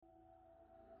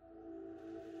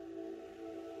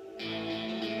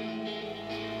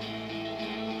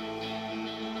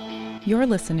You're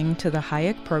listening to the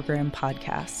Hayek Program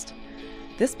podcast.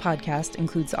 This podcast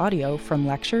includes audio from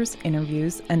lectures,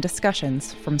 interviews, and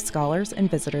discussions from scholars and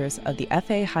visitors of the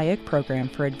F.A. Hayek Program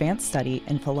for Advanced Study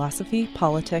in Philosophy,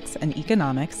 Politics, and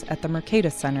Economics at the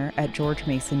Mercatus Center at George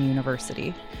Mason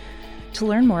University. To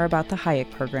learn more about the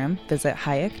Hayek Program, visit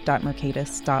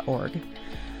hayek.mercatus.org.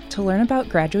 To learn about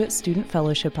graduate student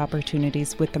fellowship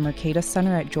opportunities with the Mercatus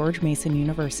Center at George Mason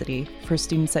University for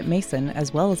students at Mason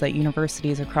as well as at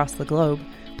universities across the globe,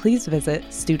 please visit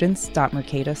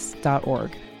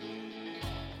students.mercatus.org.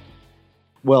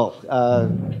 Well,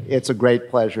 it's a great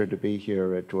pleasure to be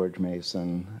here at George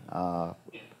Mason.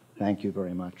 Thank you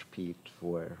very much, Pete,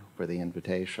 for the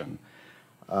invitation.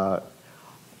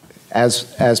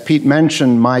 As Pete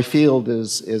mentioned, my field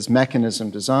is mechanism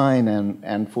design,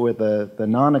 and for the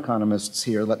non-economists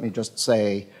here, let me just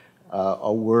say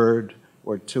a word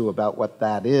or two about what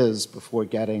that is before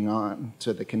getting on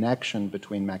to the connection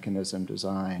between mechanism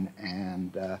design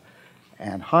and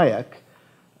Hayek.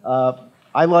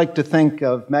 I like to think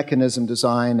of mechanism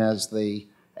design as the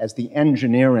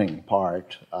engineering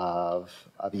part of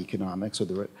economics,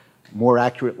 or more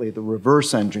accurately, the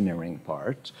reverse engineering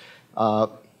part.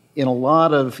 In a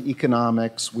lot of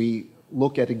economics, we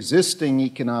look at existing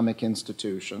economic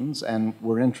institutions, and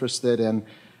we're interested in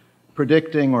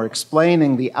predicting or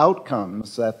explaining the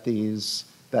outcomes that these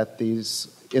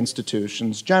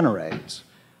institutions generate.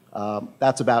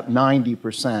 That's about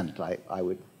 90%, I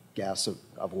would guess,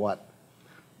 of what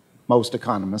most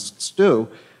economists do.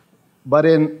 But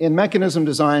in mechanism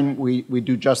design, we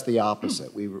do just the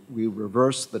opposite. We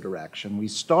reverse the direction. We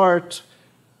start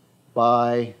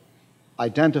by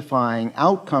identifying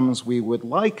outcomes we would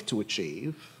like to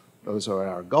achieve. Those are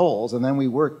our goals. And then we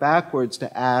work backwards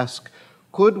to ask,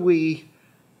 could we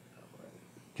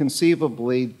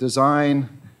conceivably design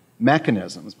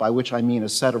mechanisms, by which I mean a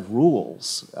set of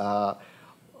rules,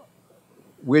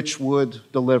 which would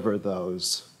deliver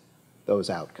those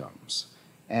outcomes?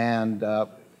 And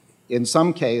in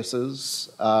some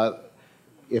cases,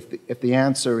 if the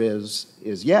answer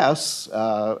is yes,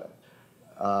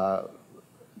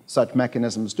 such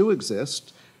mechanisms do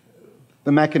exist,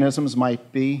 the mechanisms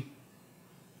might be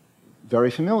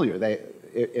very familiar.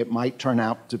 It might turn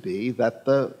out to be that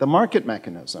the market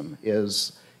mechanism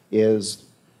is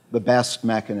the best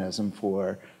mechanism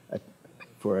for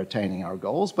attaining our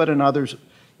goals, but in other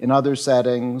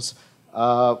settings,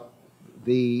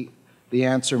 the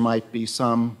answer might be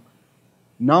some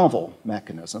novel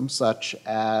mechanism, such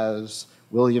as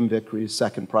William Vickrey's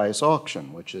second price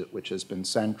auction, which has been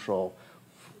central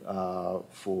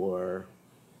for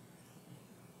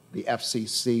the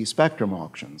FCC spectrum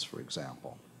auctions, for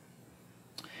example.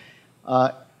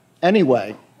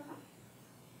 Anyway,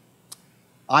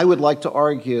 I would like to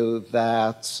argue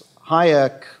that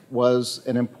Hayek was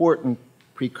an important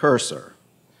precursor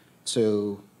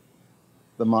to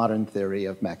the modern theory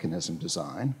of mechanism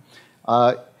design.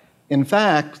 In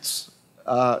fact,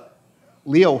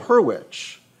 Leo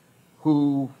Hurwicz,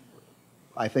 who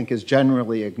I think is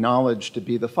generally acknowledged to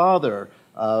be the father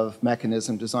of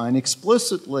mechanism design,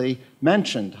 explicitly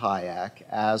mentioned Hayek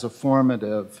as a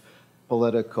formative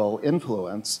political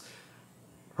influence.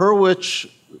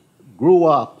 Hurwicz grew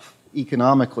up,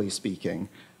 economically speaking,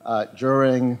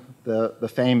 during the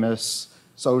famous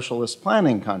socialist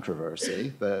planning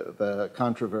controversy, the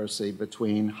controversy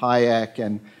between Hayek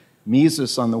and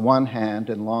Mises on the one hand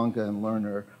and Lange and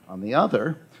Lerner on the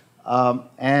other.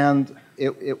 And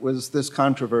it was this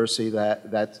controversy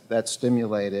that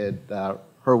stimulated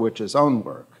Hurwicz's own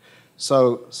work.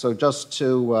 So just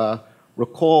to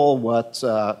recall what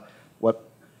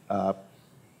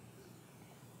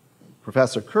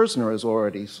Professor Kersner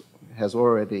has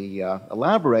already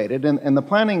elaborated, in the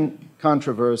planning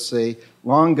controversy,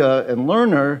 Lange and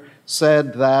Lerner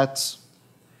said that,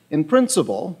 in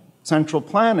principle, central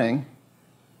planning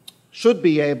should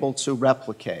be able to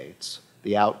replicate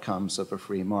the outcomes of a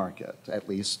free market, at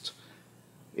least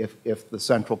if the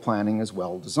central planning is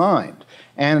well designed.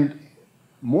 And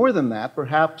more than that,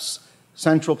 perhaps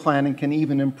central planning can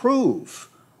even improve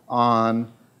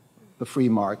on the free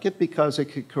market because it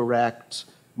could correct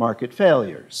market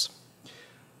failures.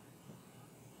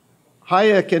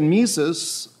 Hayek and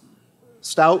Mises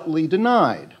stoutly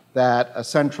denied that a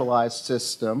centralized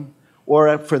system,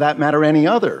 or for that matter any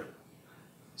other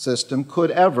system, could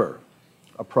ever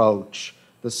approach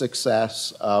the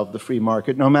success of the free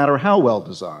market, no matter how well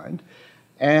designed.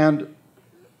 And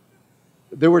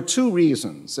there were two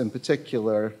reasons in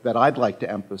particular that I'd like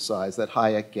to emphasize that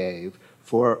Hayek gave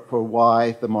for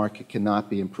why the market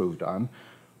cannot be improved on.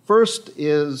 First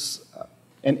is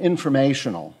an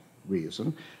informational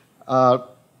reason.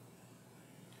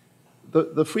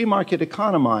 the free market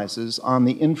economizes on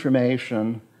the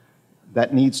information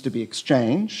that needs to be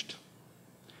exchanged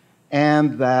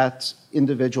and that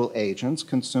individual agents,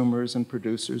 consumers and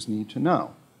producers, need to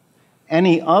know.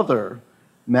 Any other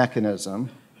mechanism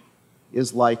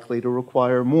is likely to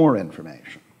require more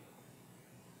information.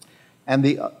 And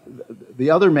the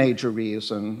other major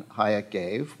reason Hayek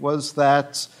gave was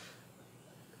that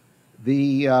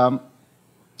the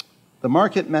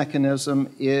market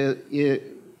mechanism is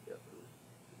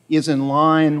in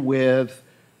line with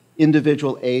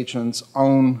individual agents'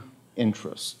 own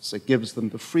interests. It gives them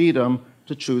the freedom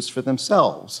to choose for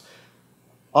themselves.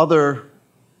 Other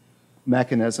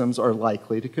mechanisms are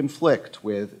likely to conflict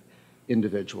with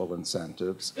individual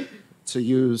incentives. To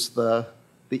use the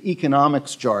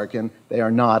economics jargon, they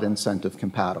are not incentive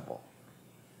compatible.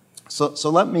 So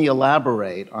let me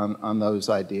elaborate on those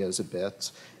ideas a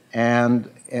bit, and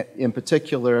in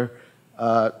particular,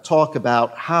 talk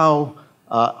about how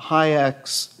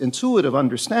Hayek's intuitive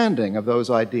understanding of those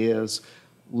ideas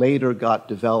later got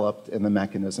developed in the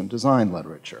mechanism design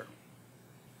literature.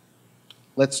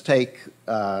 Let's take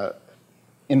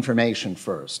information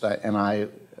first.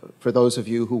 For those of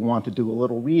you who want to do a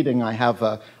little reading, I have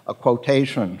a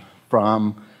quotation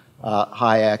from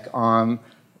Hayek on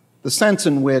the sense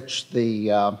in which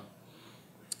the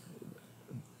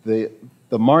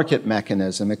market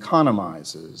mechanism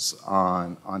economizes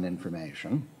on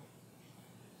information.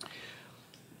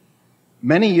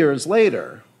 Many years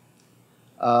later,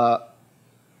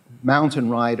 Mountain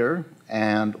Rider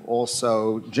and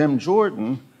also Jim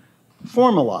Jordan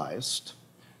formalized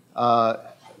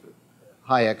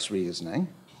Hayek's reasoning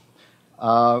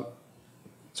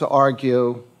to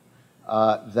argue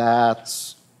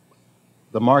that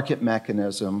the market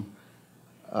mechanism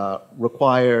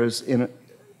requires, in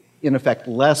effect,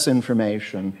 less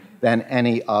information than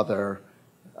any other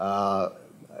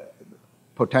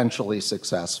potentially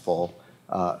successful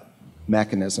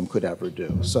mechanism could ever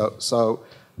do. So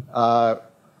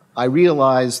I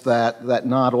realize that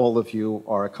not all of you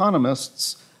are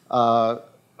economists, so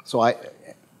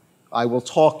I will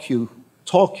talk you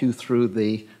through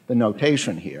the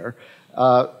notation here.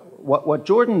 What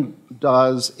Jordan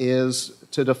does is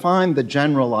to define the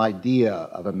general idea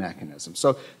of a mechanism.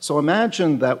 So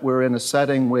imagine that we're in a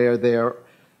setting where there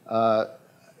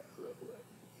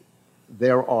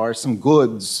are some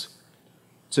goods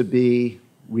to be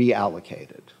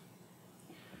reallocated.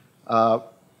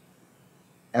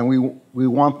 And we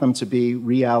want them to be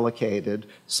reallocated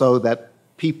so that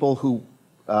people who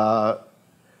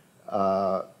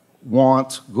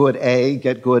want good A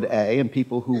get good A, and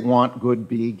people who want good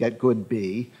B get good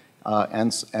B,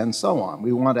 and so on.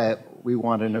 We want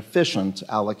an efficient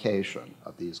allocation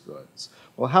of these goods.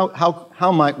 Well,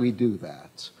 how might we do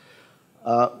that?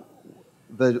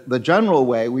 The general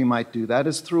way we might do that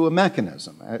is through a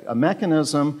mechanism. A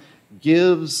mechanism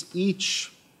gives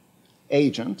each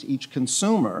agent, each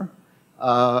consumer,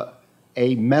 a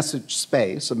message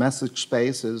space. A message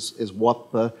space is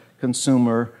what the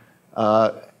consumer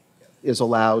is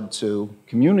allowed to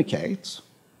communicate.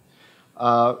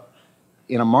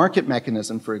 In a market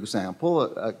mechanism, for example,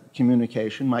 a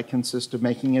communication might consist of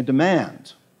making a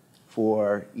demand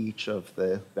for each of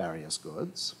the various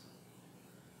goods.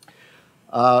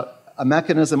 A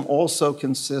mechanism also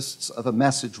consists of a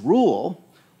message rule,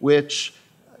 which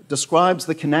describes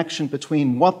the connection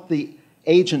between what the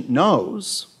agent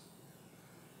knows,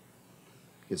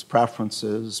 his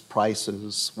preferences,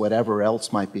 prices, whatever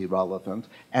else might be relevant,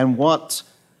 and what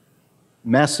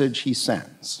message he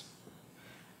sends.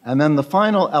 And then the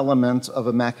final element of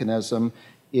a mechanism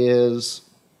is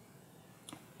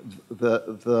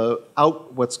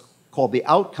what's called the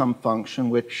outcome function,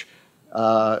 which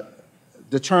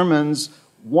determines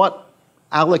what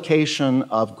allocation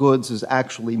of goods is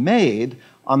actually made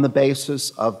on the basis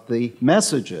of the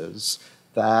messages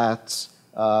that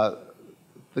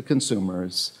the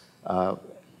consumers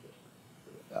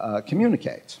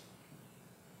communicate.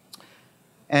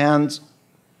 And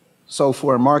so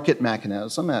for a market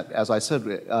mechanism, as I said,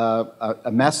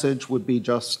 a message would be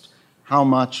just how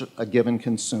much a given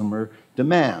consumer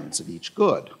demands of each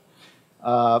good.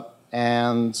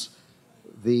 And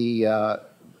the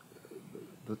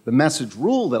message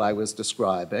rule that I was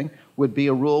describing would be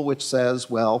a rule which says,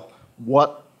 well,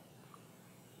 what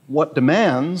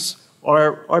demands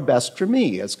are best for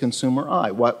me as consumer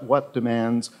I? What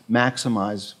demands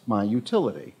maximize my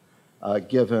utility,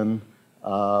 given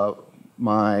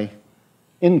my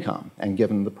income and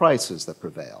given the prices that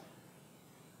prevail?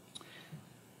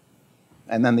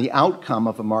 And then the outcome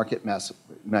of a market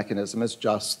mechanism is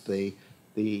just the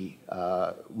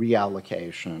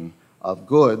reallocation of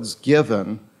goods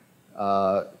given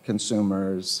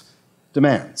consumers'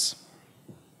 demands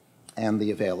and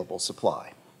the available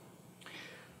supply.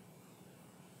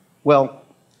 Well,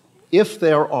 if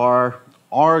there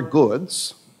are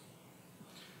goods,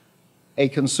 a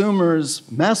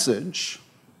consumer's message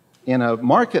in a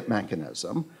market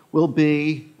mechanism will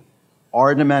be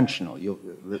R-dimensional.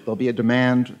 There'll be a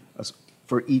demand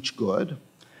for each good.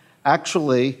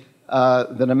 Actually,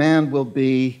 the demand will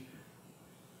be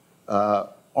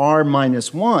R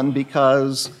minus 1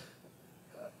 because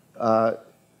a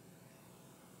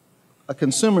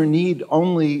consumer need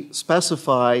only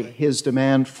specify his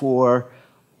demand for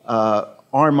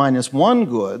R minus 1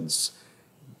 goods.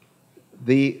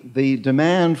 The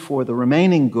demand for the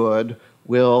remaining good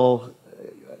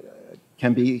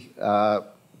can be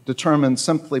determined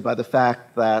simply by the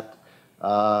fact that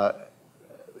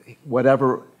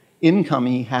whatever income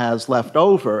he has left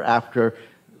over after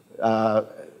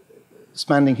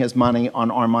spending his money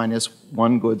on R minus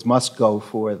 1 goods must go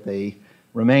for the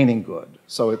remaining good.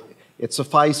 So it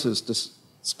suffices to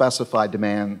specify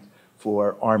demand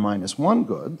for R minus 1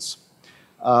 goods.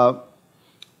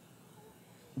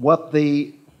 What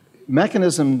the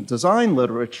mechanism design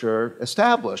literature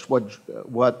established,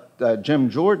 what Jim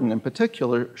Jordan in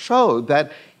particular showed,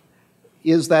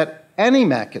 is that any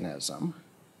mechanism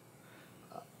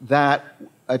that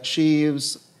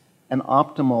achieves an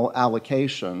optimal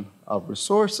allocation of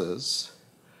resources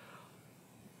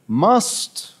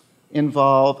must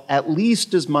involve at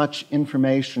least as much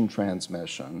information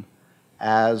transmission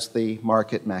as the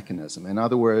market mechanism. In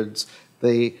other words,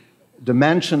 the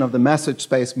dimension of the message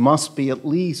space must be at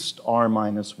least R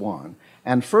minus 1.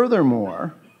 And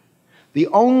furthermore, the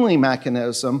only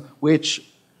mechanism which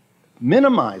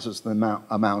minimizes the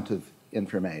amount of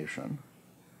information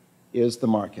is the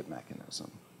market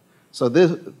mechanism. So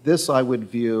this I would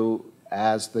view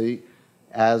as the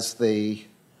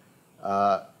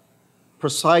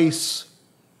precise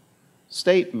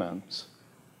statement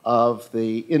of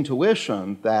the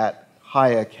intuition that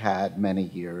Hayek had many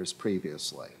years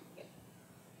previously.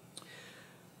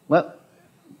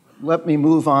 Let me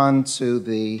move on to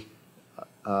the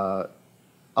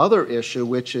other issue,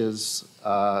 which is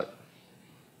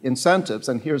incentives.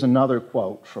 And here's another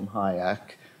quote from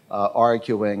Hayek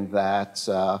arguing that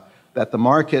the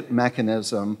market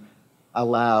mechanism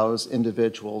allows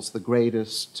individuals the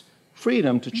greatest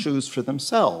freedom to choose for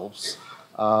themselves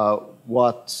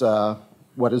what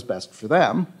is best for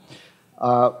them.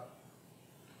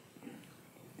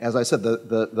 As I said,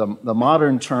 the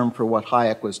modern term for what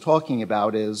Hayek was talking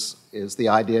about is the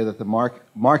idea that the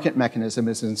market mechanism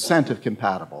is incentive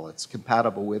compatible. It's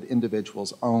compatible with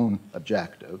individuals' own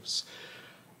objectives.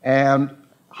 And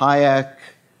Hayek,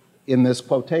 in this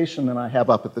quotation that I have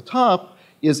up at the top,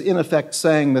 is in effect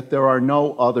saying that there are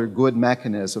no other good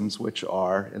mechanisms which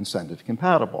are incentive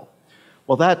compatible.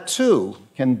 Well, that too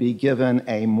can be given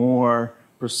a more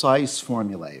precise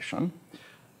formulation.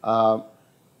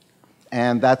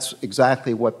 And that's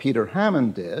exactly what Peter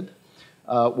Hammond did.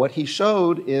 What he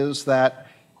showed is that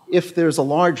if there's a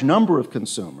large number of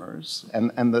consumers,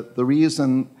 and the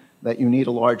reason that you need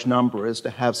a large number is to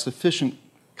have sufficient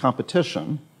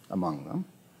competition among them,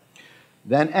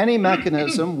 then any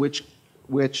mechanism which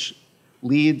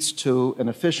leads to an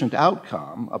efficient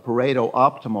outcome, a Pareto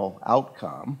optimal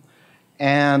outcome,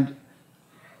 and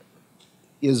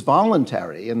is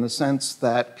voluntary in the sense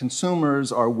that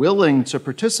consumers are willing to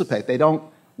participate. They don't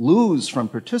lose from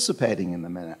participating in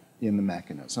the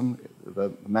mechanism.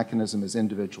 The mechanism is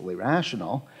individually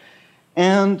rational,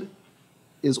 and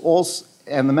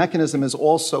the mechanism is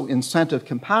also incentive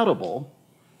compatible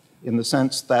in the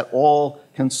sense that all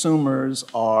consumers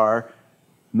are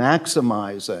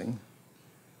maximizing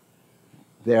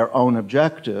their own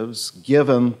objectives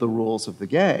given the rules of the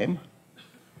game.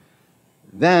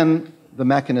 Then the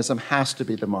mechanism has to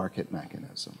be the market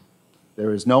mechanism.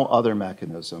 There is no other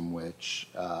mechanism which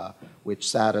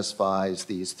satisfies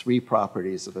these three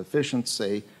properties of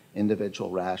efficiency, individual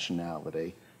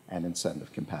rationality, and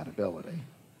incentive compatibility.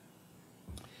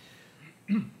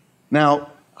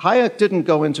 Now, Hayek didn't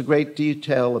go into great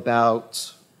detail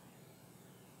about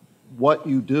what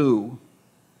you do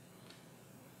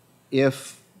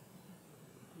if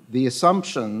the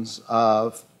assumptions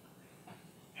of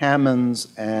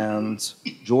Hammond's and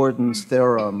Jordan's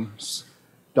theorems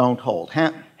don't hold.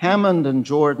 Hammond and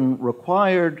Jordan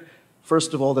required,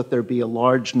 first of all, that there be a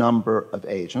large number of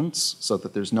agents so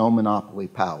that there's no monopoly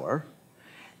power,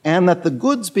 and that the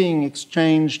goods being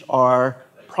exchanged are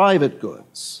private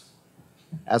goods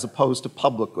as opposed to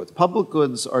public goods. Public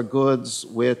goods are goods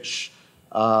which,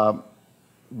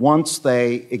 once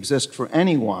they exist for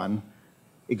anyone,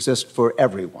 exist for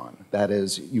everyone. That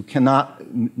is,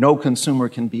 no consumer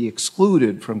can be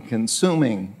excluded from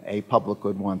consuming a public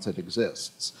good once it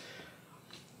exists.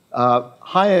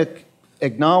 Hayek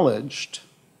acknowledged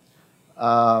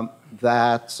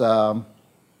that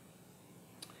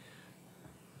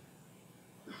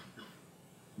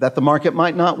the market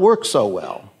might not work so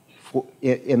well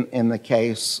in the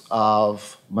case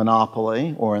of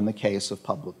monopoly or in the case of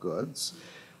public goods.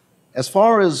 As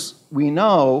far as we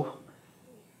know,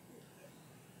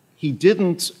 he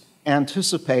didn't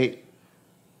anticipate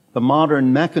the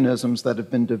modern mechanisms that have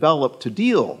been developed to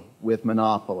deal with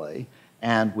monopoly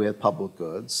and with public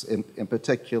goods. In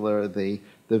particular, the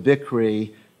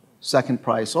Vickrey second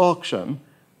price auction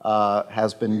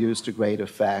has been used to great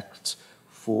effect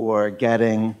for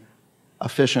getting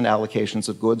efficient allocations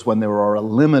of goods when there are a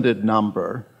limited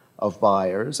number of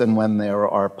buyers and when there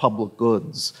are public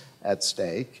goods at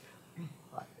stake.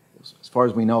 As far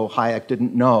as we know, Hayek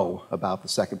didn't know about the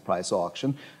second price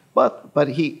auction, but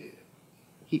he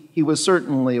was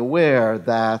certainly aware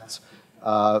that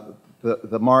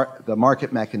the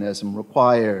market mechanism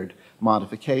required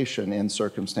modification in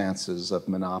circumstances of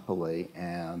monopoly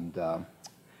and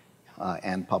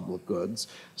public goods.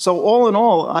 So all in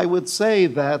all, I would say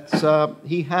that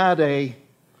he had a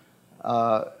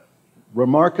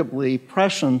remarkably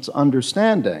prescient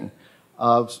understanding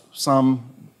of some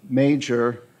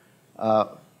major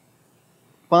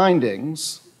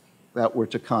findings that were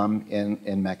to come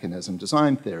in mechanism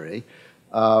design theory,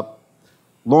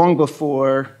 long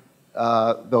before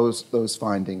those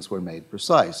findings were made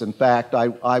precise. In fact,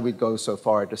 I would go so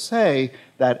far to say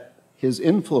that his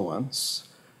influence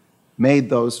made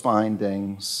those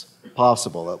findings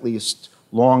possible, at least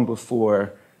long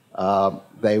before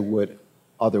they would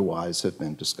otherwise have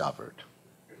been discovered.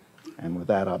 And with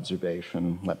that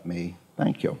observation, let me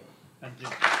thank you. Thank you.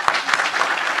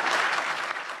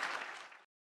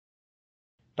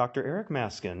 Dr. Eric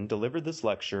Maskin delivered this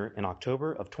lecture in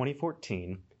October of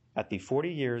 2014 at the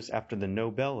 40 Years After the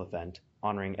Nobel event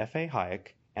honoring F.A. Hayek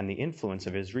and the influence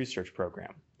of his research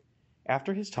program.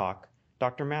 After his talk,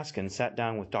 Dr. Maskin sat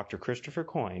down with Dr. Christopher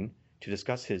Coyne to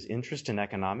discuss his interest in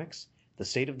economics, the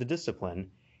state of the discipline,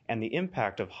 and the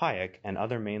impact of Hayek and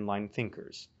other mainline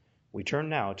thinkers. We turn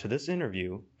now to this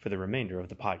interview for the remainder of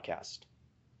the podcast.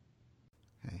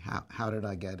 Okay, how did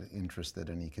I get interested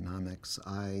in economics?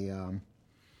 I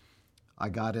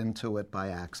got into it by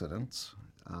accident.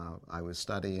 I was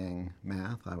studying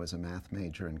math. I was a math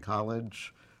major in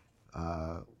college,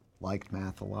 liked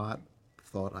math a lot,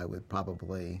 thought I would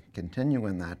probably continue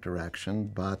in that direction,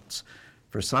 but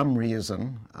for some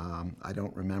reason, I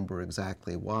don't remember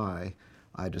exactly why,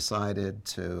 I decided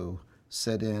to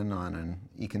sit in on an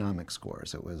economics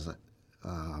course. It was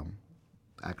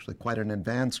actually quite an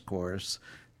advanced course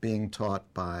being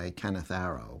taught by Kenneth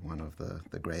Arrow, one of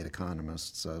the great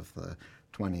economists of the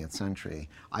 20th century.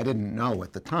 I didn't know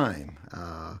at the time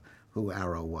who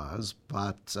Arrow was,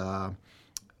 but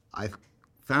I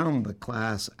found the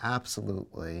class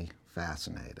absolutely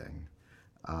fascinating.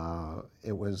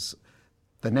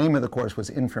 The name of the course was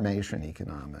Information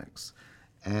Economics,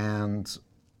 and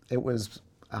it was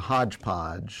a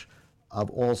hodgepodge of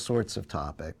all sorts of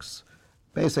topics,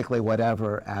 basically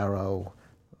whatever Arrow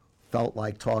felt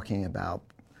like talking about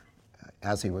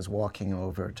as he was walking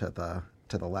over to the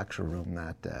lecture room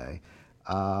that day.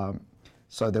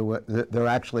 So there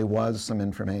actually was some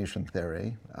information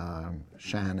theory,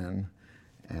 Shannon,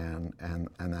 and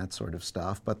that sort of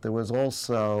stuff, but there was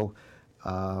also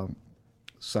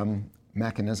some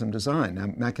mechanism design.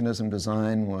 Now, mechanism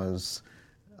design was,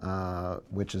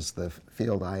 which is the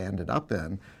field I ended up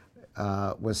in,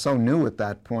 was so new at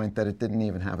that point that it didn't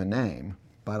even have a name,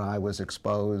 but I was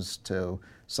exposed to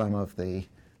some of the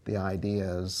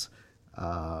ideas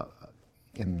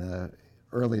in the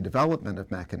early development of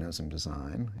mechanism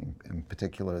design, in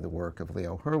particular the work of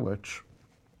Leo Hurwicz,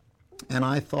 and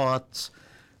I thought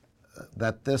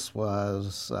that this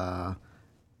was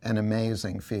an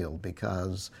amazing field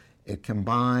because it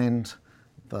combined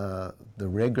the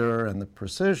rigor and the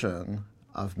precision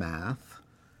of math,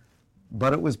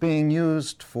 but it was being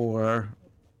used for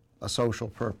a social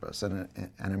purpose, and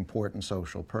an important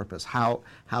social purpose. How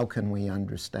can we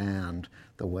understand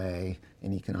the way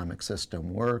an economic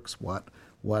system works? What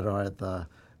are the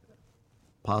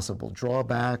possible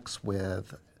drawbacks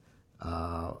with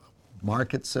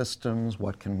market systems?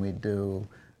 What can we do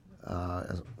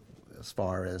as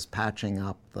far as patching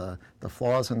up the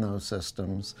flaws in those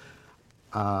systems?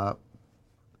 I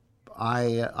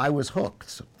was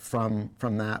hooked from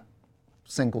that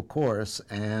single course,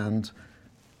 and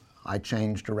I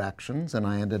changed directions, and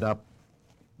I ended up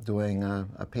doing a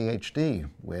PhD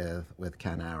with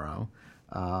Ken Arrow.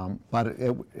 But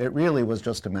it really was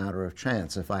just a matter of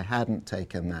chance. If I hadn't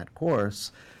taken that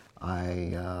course,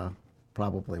 I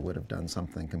probably would have done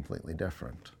something completely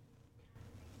different.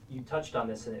 You touched on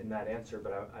this in that answer,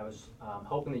 but I was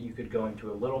hoping that you could go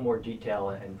into a little more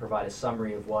detail and provide a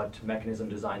summary of what mechanism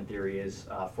design theory is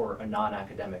for a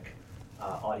non-academic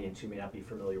audience who may not be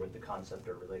familiar with the concept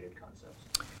or related concepts.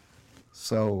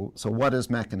 So what is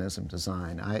mechanism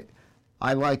design?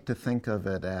 I like to think of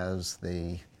it as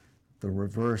the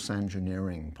reverse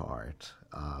engineering part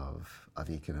of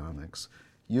economics.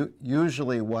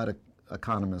 Usually what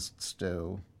economists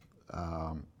do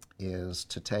is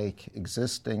to take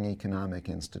existing economic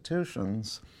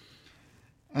institutions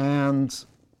and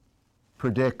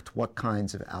predict what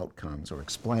kinds of outcomes or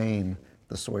explain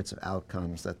the sorts of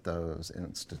outcomes that those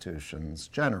institutions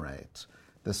generate.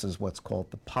 This is what's called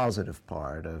the positive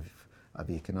part of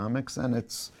economics, and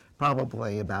it's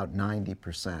probably about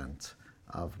 90%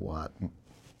 of what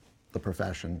the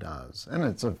profession does. And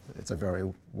it's a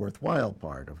very worthwhile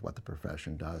part of what the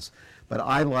profession does. But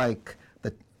I like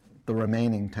the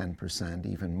remaining 10%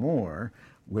 even more,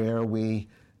 where we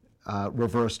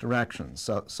reverse directions.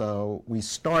 So we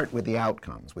start with the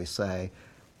outcomes. We say,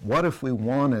 what if we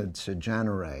wanted to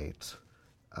generate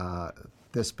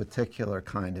this particular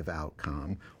kind of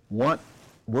outcome?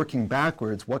 Working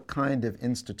backwards, what kind of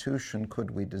institution could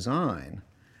we design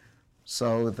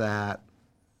so that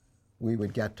we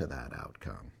would get to that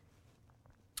outcome?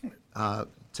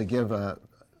 To give a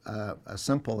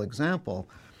simple example,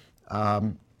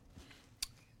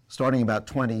 starting about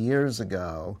 20 years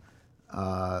ago,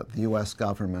 the U.S.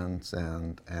 government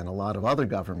and a lot of other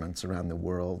governments around the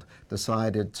world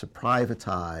decided to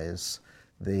privatize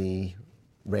the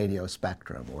radio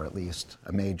spectrum, or at least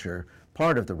a major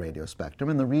part of the radio spectrum.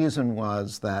 And the reason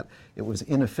was that it was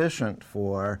inefficient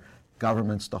for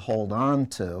governments to hold on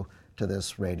to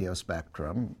this radio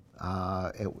spectrum.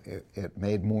 It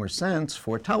made more sense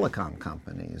for telecom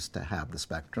companies to have the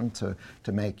spectrum to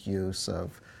make use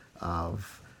of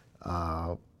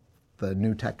the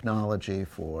new technology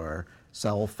for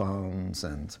cell phones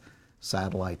and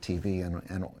satellite TV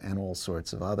and all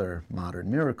sorts of other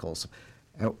modern miracles.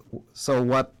 So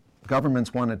what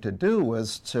governments wanted to do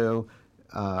was to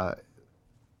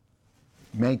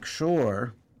make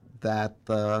sure that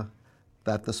the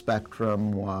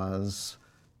spectrum was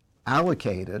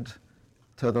allocated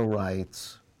to the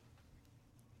right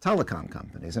telecom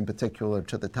companies, in particular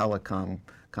to the telecom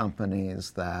companies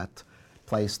that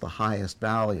place the highest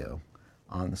value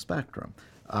on the spectrum.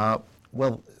 That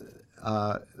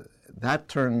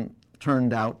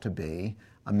turned out to be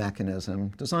a mechanism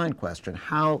design question.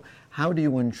 How do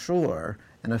you ensure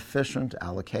an efficient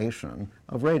allocation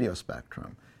of radio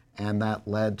spectrum? And that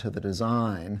led to the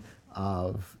design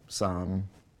of some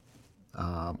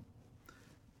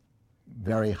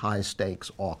very high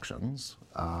stakes auctions,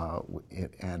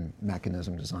 and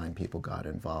mechanism design people got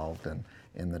involved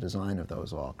in the design of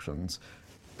those auctions.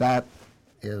 That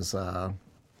is a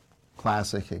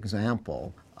classic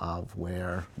example of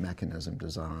where mechanism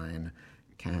design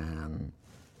can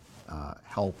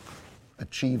help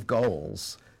achieve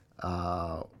goals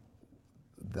that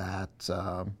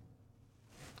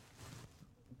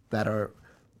are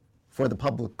for the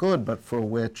public good, but for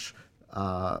which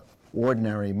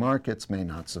ordinary markets may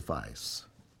not suffice.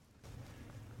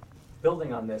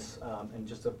 Building on this, and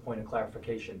just a point of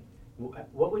clarification,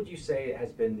 what would you say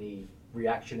has been the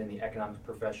reaction in the economics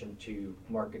profession to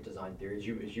market design theory?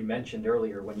 As you mentioned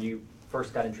earlier, when you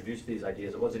first got introduced to these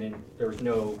ideas, there was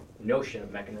no notion of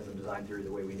mechanism design theory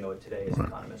the way we know it today as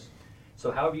economists.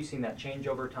 So how have you seen that change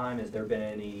over time? Has there been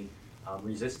any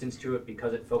resistance to it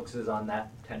because it focuses on that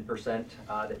 10%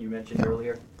 that you mentioned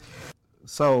earlier?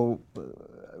 So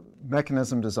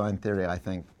mechanism design theory, I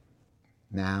think,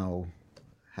 now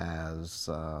has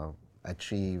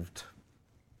achieved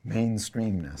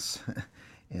mainstreamness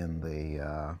in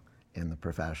the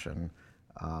profession.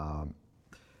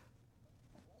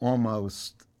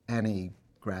 Almost any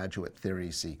graduate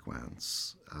theory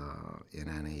sequence in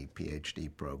any PhD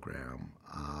program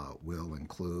will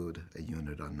include a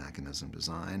unit on mechanism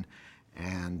design.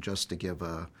 And just to give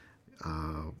a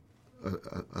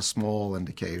small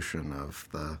indication of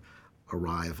the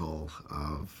arrival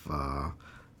of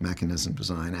mechanism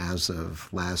design, as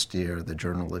of last year, the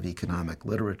Journal of Economic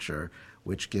Literature,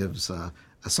 which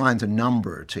assigns a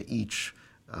number to each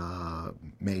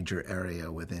major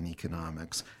area within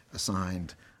economics,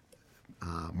 assigned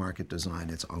market design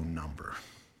its own number.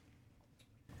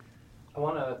 I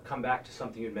want to come back to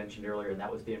something you had mentioned earlier, and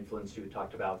that was the influence you had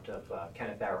talked about of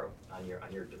Kenneth Arrow on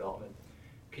your development.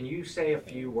 Can you say a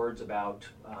few words about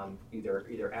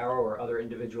either Arrow or other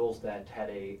individuals that had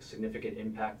a significant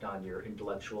impact on your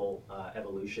intellectual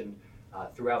evolution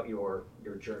throughout your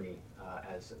journey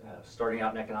as starting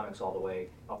out in economics all the way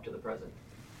up to the present?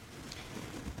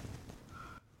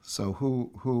 So who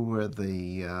were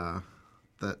the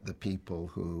people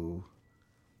who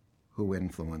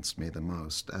influenced me the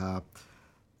most?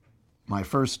 My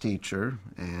first teacher,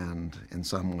 and in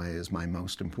some ways my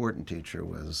most important teacher,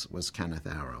 was Kenneth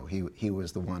Arrow. He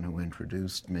was the one who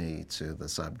introduced me to the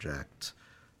subject,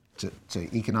 to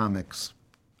economics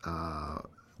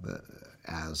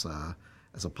as a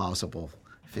possible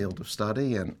field of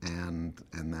study, and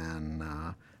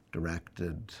then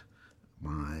directed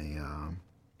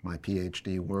my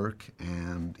PhD work,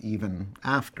 and even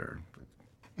after.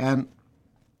 And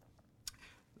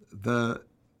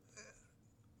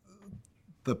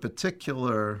the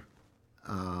particular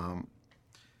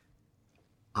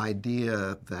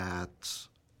idea that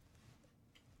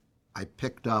I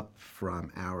picked up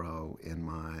from Arrow in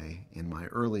my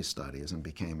early studies and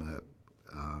became a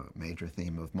major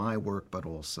theme of my work, but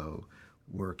also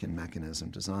work in mechanism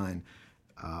design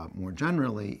more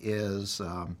generally, is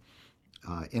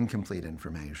incomplete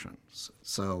information.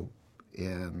 So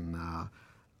in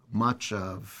much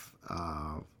of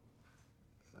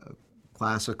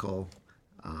classical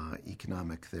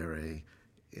economic theory,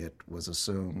 it was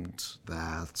assumed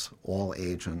that all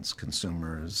agents,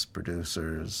 consumers,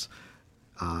 producers,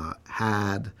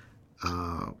 had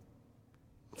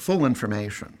full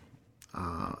information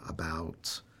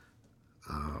about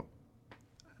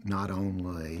not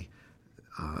only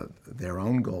their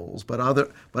own goals, but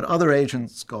other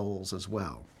agents' goals as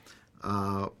well.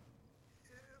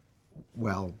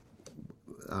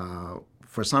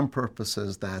 For some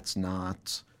purposes, that's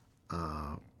not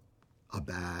a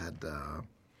bad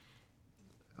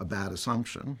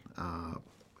assumption,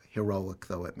 heroic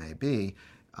though it may be.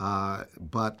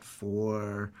 But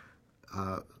for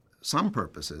some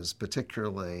purposes,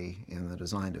 particularly in the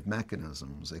design of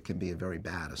mechanisms, it can be a very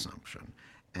bad assumption.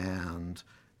 And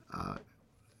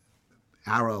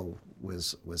Arrow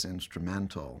was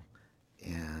instrumental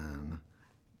in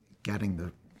getting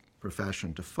the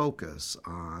profession to focus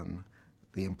on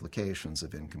the implications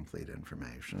of incomplete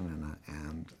information,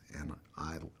 and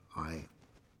I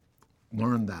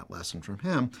learned that lesson from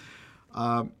him.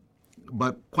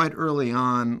 But quite early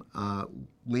on,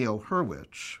 Leo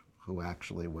Hurwicz, who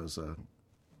actually was a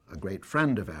great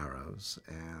friend of Arrow's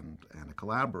and a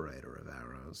collaborator of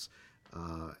Arrow's,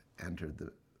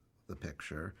 entered the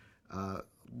picture.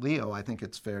 Leo, I think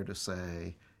it's fair to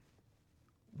say,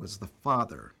 was the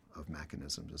father of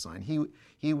mechanism design.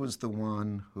 He was the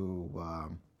one who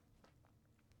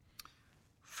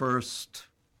first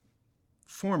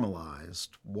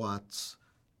formalized what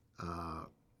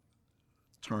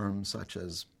terms such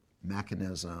as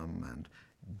mechanism and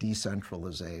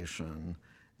decentralization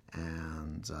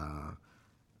and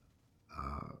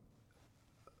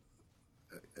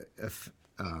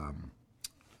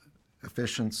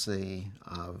efficiency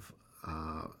of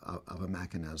a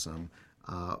mechanism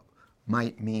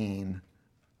might mean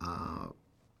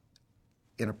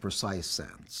in a precise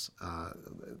sense.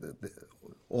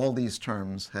 All these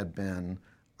terms had been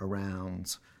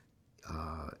around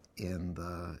in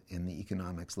the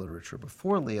economics literature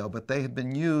before Leo, but they had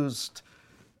been used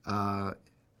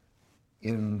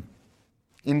in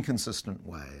inconsistent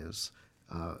ways.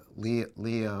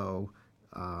 Leo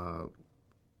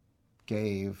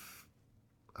gave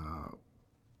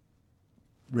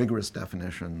rigorous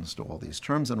definitions to all these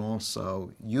terms, and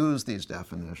also used these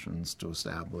definitions to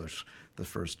establish the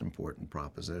first important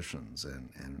propositions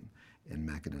in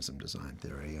mechanism design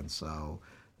theory. And so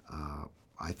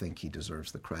I think he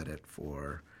deserves the credit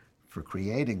for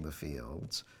creating the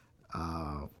fields.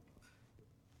 I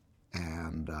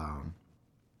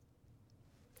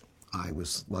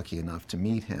was lucky enough to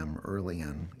meet him early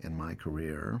in my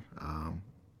career.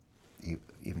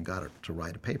 Even got to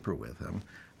write a paper with him.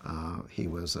 He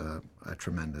was a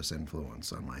tremendous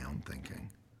influence on my own thinking.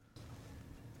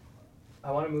 I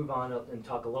want to move on and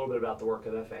talk a little bit about the work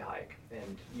of F.A. Hayek.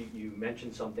 And you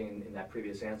mentioned something in that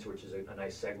previous answer, which is a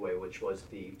nice segue, which was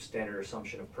the standard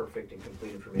assumption of perfect and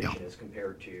complete information as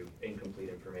compared to incomplete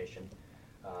information.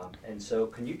 And so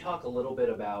can you talk a little bit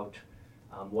about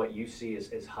what you see as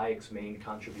Hayek's main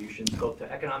contributions, both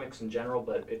to economics in general,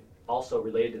 but it also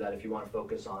related to that, if you want to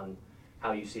focus on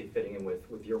how you see it fitting in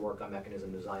with your work on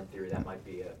mechanism design theory, that might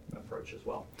be an approach as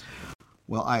well.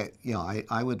 Well, I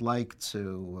would like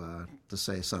to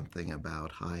say something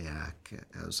about Hayek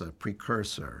as a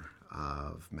precursor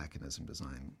of mechanism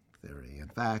design theory. In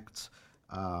fact,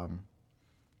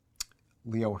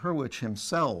 Leo Hurwicz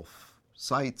himself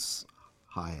cites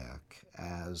Hayek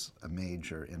as a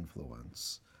major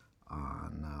influence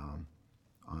on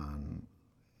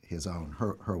his own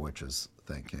Hurwicz's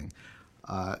thinking.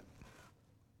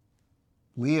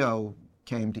 Leo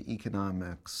came to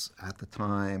economics at the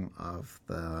time of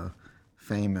the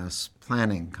famous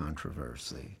planning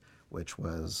controversy, which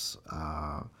was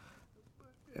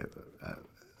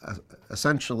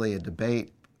essentially a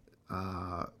debate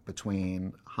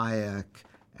between Hayek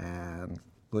and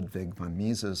Ludwig von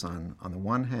Mises on the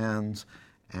one hand,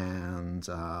 and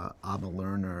Abba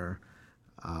Lerner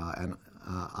and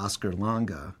Oscar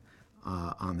Lange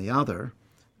on the other.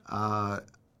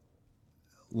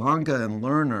 Lange and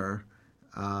Lerner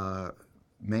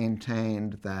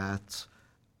maintained that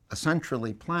a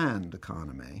centrally planned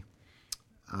economy,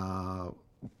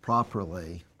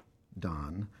 properly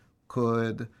done,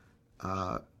 could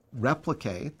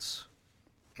replicate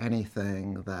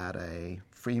anything that a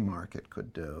free market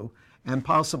could do, and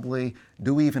possibly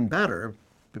do even better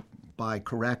by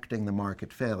correcting the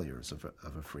market failures of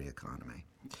a free economy.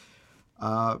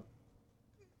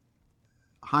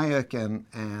 Hayek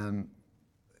and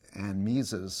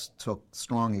Mises took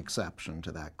strong exception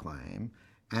to that claim,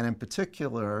 and in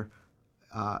particular,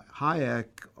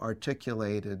 Hayek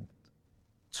articulated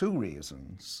two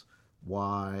reasons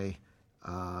why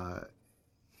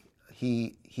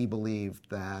he believed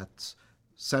that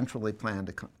centrally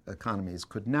planned economies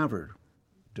could never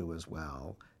do as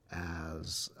well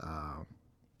as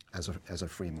a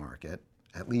free market,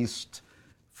 at least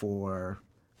for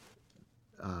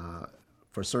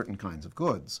certain kinds of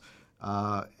goods.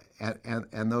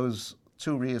 And those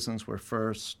two reasons were,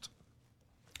 first,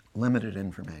 limited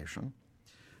information,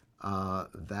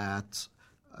 that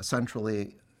a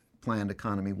centrally planned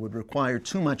economy would require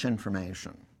too much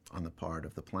information on the part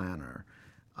of the planner,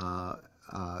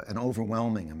 an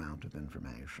overwhelming amount of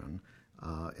information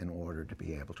in order to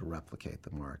be able to replicate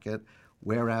the market,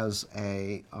 whereas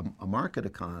a market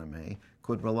economy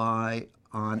could rely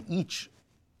on each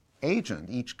agent,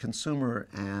 each consumer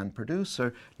and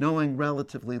producer, knowing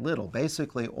relatively little.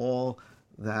 Basically, all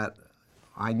that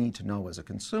I need to know as a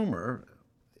consumer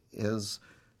is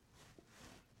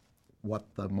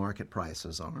what the market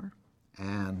prices are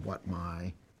and what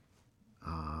my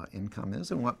income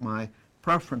is and what my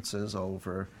preferences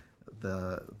over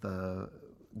the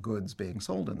goods being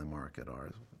sold in the market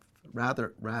are.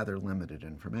 Rather limited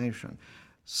information.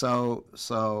 So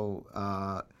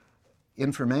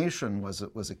information was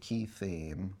a key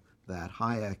theme that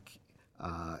Hayek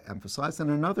emphasized, and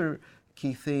another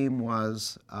key theme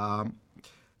was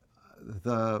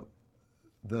the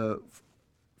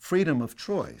freedom of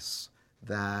choice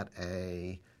that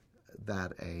a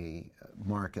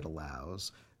market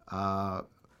allows.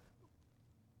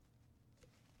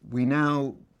 We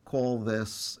now call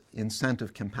this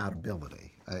incentive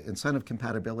compatibility. Incentive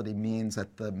compatibility means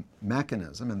that the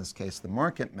mechanism, in this case the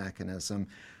market mechanism,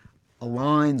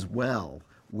 aligns well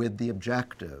with the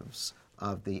objectives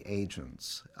of the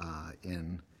agents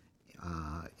in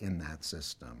that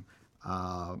system,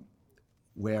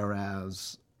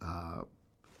 whereas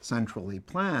centrally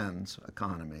planned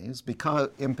economies,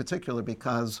 in particular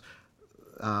because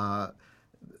the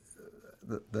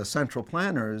central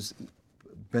planners,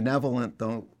 benevolent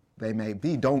though they may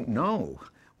be, don't know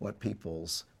what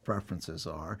people's preferences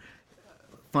are,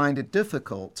 find it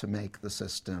difficult to make the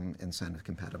system incentive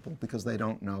compatible because they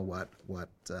don't know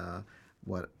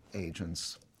what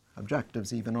agents'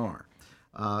 objectives even are.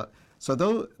 So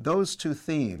those two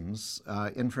themes,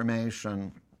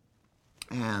 information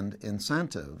and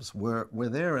incentives, were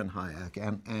there in Hayek,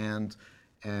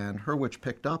 and Hurwicz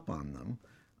picked up on them,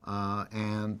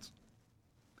 and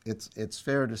it's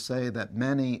fair to say that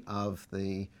many of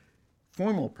the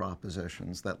formal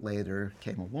propositions that later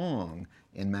came along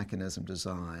in mechanism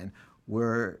design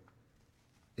were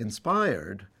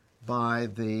inspired by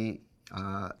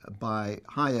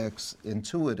Hayek's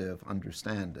intuitive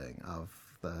understanding of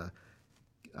the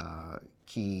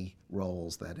key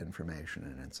roles that information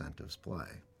and incentives play.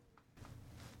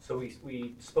 So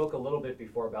we spoke a little bit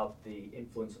before about the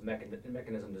influence of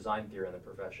mechanism design theory on the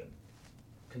profession.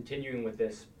 Continuing with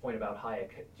this point about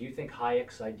Hayek, do you think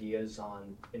Hayek's ideas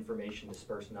on information,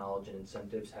 dispersed knowledge, and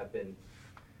incentives have been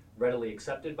readily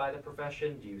accepted by the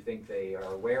profession? Do you think they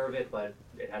are aware of it, but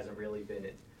it hasn't really been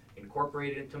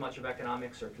incorporated into much of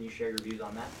economics, or can you share your views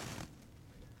on that?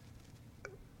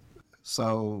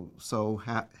 So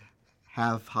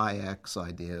have Hayek's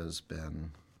ideas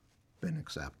been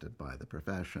accepted by the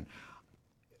profession?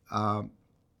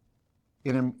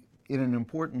 In an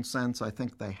important sense, I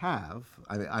think they have.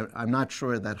 I'm not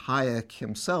sure that Hayek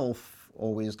himself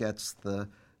always gets the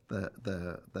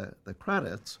the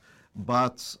credits,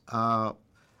 but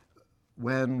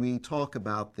when we talk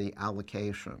about the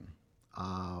allocation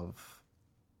of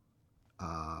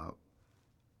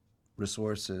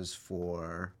resources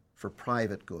for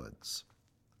private goods,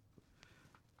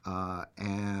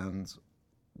 and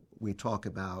we talk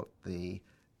about the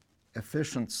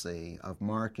efficiency of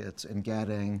markets in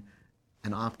getting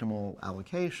an optimal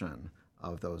allocation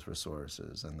of those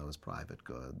resources and those private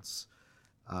goods,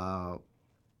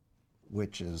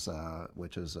 which is a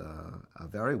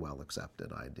very well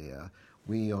accepted idea.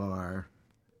 We are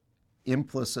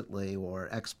implicitly or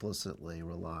explicitly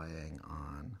relying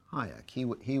on Hayek.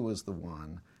 He was the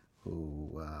one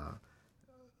who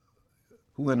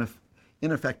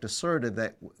in effect asserted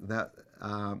that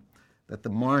the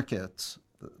market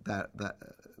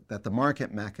that the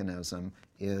market mechanism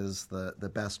is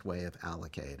the best way of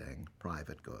allocating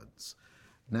private goods.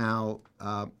 Now,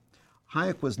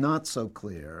 Hayek was not so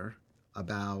clear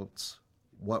about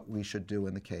what we should do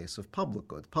in the case of public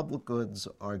goods. Public goods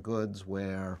are goods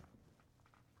where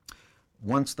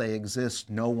once they exist,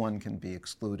 no one can be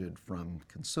excluded from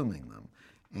consuming them.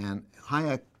 And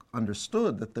Hayek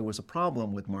understood that there was a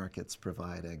problem with markets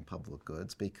providing public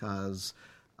goods because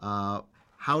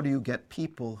how do you get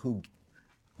people who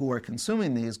are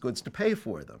consuming these goods to pay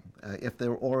for them if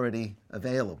they're already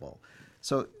available?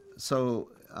 So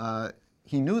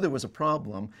he knew there was a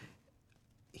problem.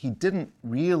 He didn't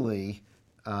really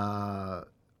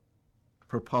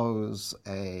propose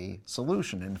a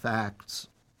solution. In fact,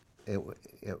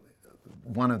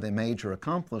 one of the major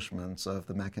accomplishments of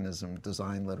the mechanism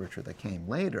design literature that came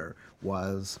later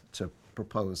was to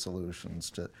propose solutions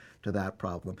to that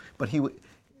problem. But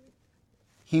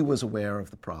he was aware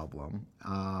of the problem,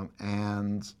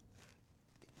 and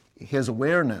his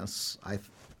awareness, I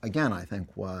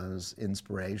think, was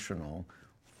inspirational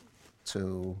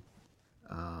to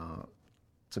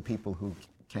people who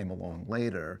came along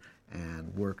later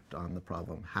and worked on the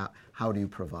problem. How do you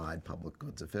provide public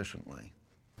goods efficiently?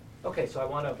 Okay, so I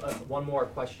want one more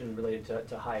question related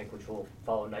to Hayek, which will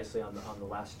follow nicely on the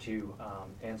last two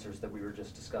answers that we were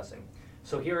just discussing.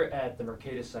 So here at the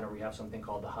Mercatus Center, we have something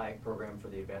called the Hayek Program for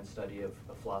the Advanced Study of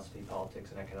Philosophy,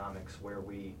 Politics, and Economics, where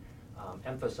we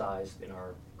emphasize in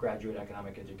our graduate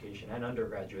economic education and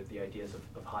undergraduate the ideas of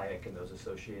Hayek and those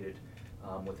associated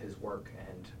with his work.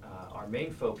 And our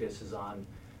main focus is on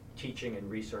teaching and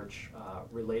research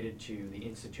related to the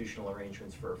institutional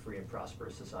arrangements for a free and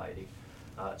prosperous society.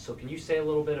 So can you say a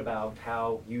little bit about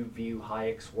how you view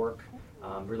Hayek's work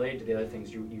related to the other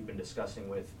things you've been discussing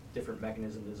with different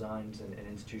mechanism designs and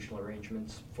institutional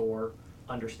arrangements for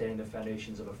understanding the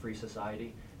foundations of a free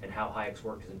society, and how Hayek's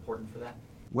work is important for that?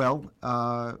 Well,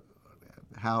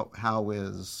 how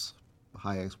is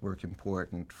Hayek's work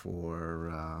important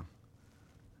for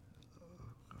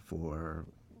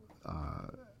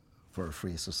a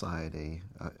free society,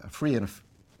 a free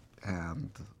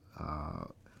and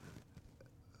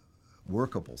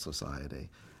workable society?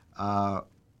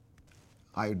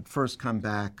 I'd first come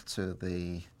back to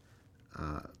the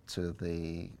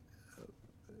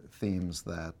themes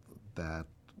that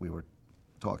we were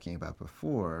talking about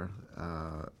before.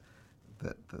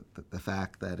 The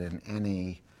fact that in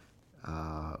any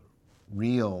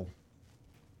real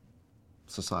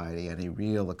society, any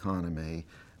real economy,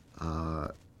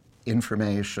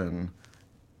 information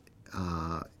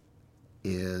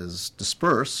is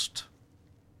dispersed.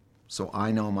 So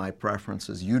I know my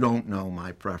preferences, you don't know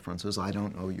my preferences, I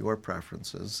don't know your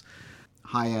preferences.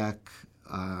 Hayek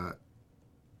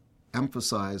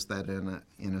emphasized that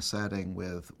in a setting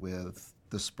with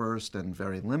dispersed and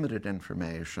very limited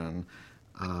information,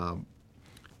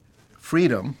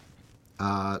 freedom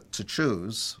to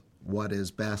choose what is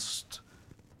best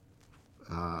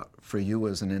for you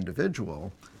as an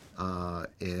individual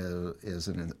is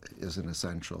an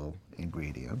essential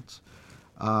ingredient.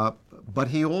 But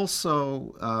he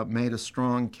also made a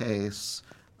strong case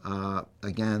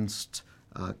against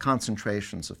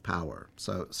concentrations of power.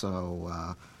 So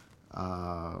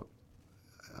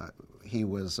he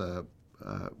was a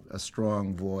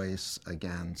strong voice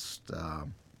against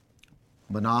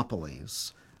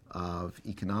monopolies of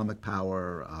economic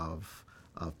power, of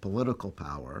political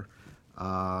power.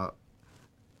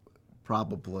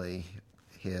 Probably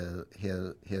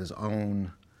his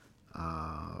own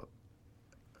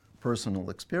personal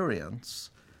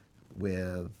experience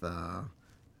with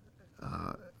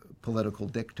political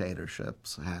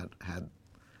dictatorships had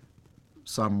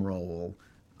some role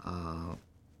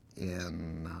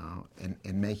in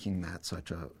making that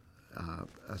such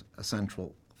a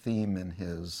central theme in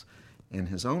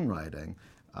his own writing.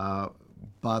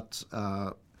 But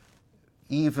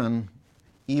even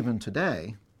even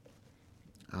today,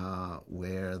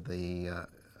 where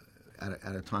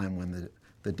at a time when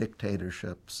the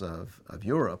dictatorships of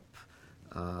Europe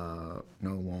no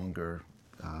longer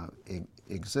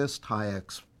exist,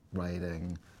 Hayek's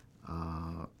writing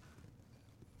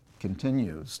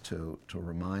continues to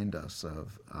remind us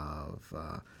of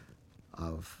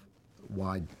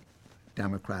wide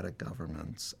democratic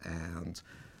governments and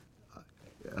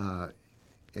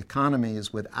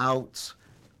economies without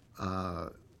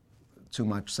too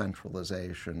much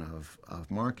centralization of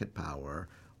market power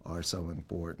are so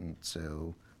important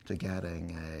to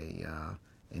getting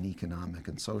an economic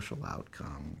and social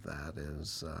outcome that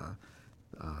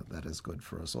is good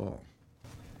for us all.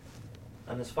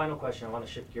 On this final question, I want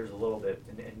to shift gears a little bit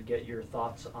and get your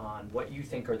thoughts on what you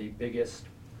think are the biggest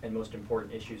and most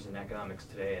important issues in economics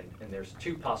today. And there's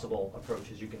two possible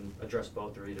approaches. You can address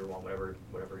both or either one,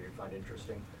 whatever you find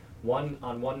interesting.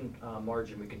 On one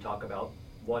margin, we can talk about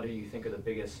what do you think are the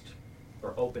biggest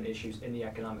or open issues in the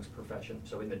economics profession,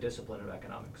 so in the discipline of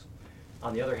economics.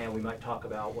 On the other hand, we might talk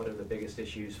about what are the biggest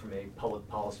issues from a public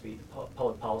policy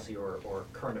or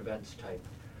current events type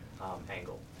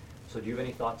angle. So do you have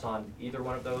any thoughts on either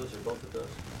one of those or both of those?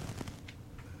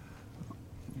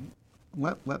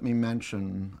 Let me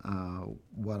mention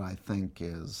what I think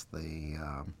is the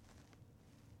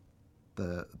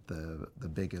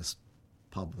biggest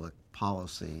public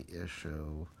policy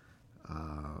issue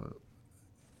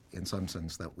in some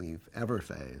sense that we've ever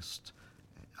faced,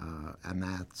 and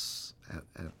that's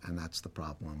the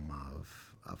problem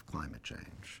of climate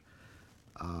change.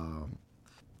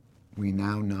 We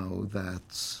now know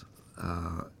that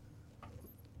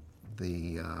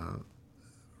the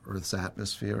Earth's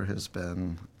atmosphere has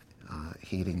been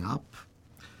heating up.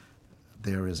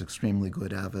 There is extremely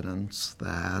good evidence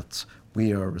that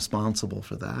we are responsible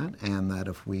for that, and that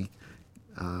if we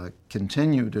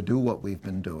continue to do what we've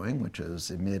been doing, which is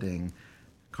emitting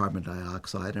carbon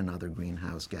dioxide and other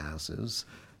greenhouse gases,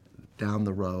 down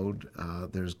the road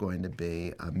there's going to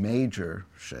be a major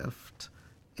shift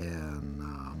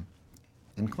in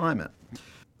climate.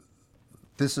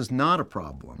 This is not a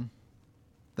problem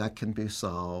that can be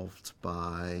solved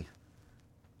by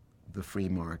the free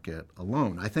market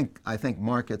alone. I think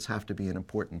markets have to be an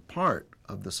important part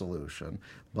of the solution,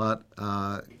 but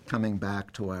coming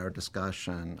back to our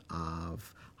discussion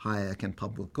of Hayek and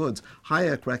public goods,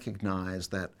 Hayek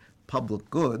recognized that public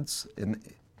goods, in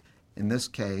this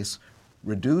case,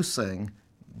 reducing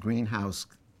greenhouse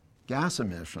gas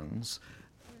emissions,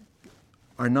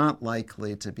 are not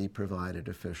likely to be provided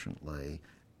efficiently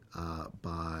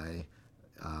by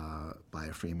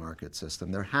a free market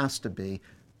system. There has to be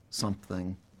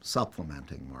something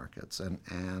supplementing markets,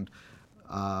 and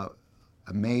a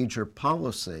major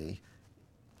policy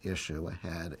issue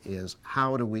ahead is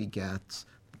how do we get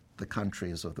the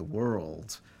countries of the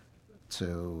world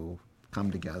to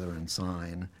come together and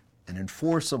sign an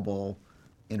enforceable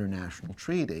international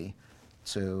treaty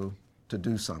to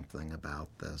do something about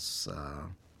this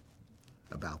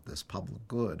public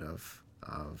good of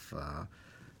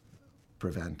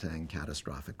preventing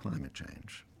catastrophic climate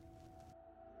change.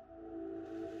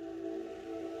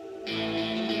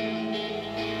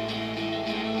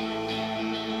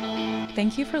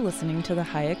 Thank you for listening to the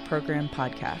Hayek Program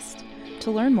podcast.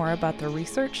 To learn more about the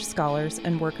research, scholars,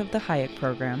 and work of the Hayek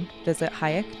Program, visit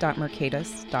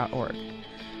hayek.mercatus.org.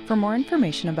 For more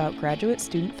information about graduate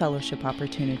student fellowship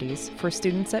opportunities for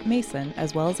students at Mason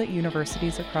as well as at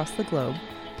universities across the globe,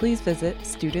 please visit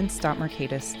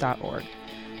students.mercatus.org.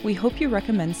 We hope you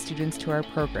recommend students to our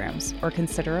programs or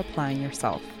consider applying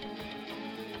yourself.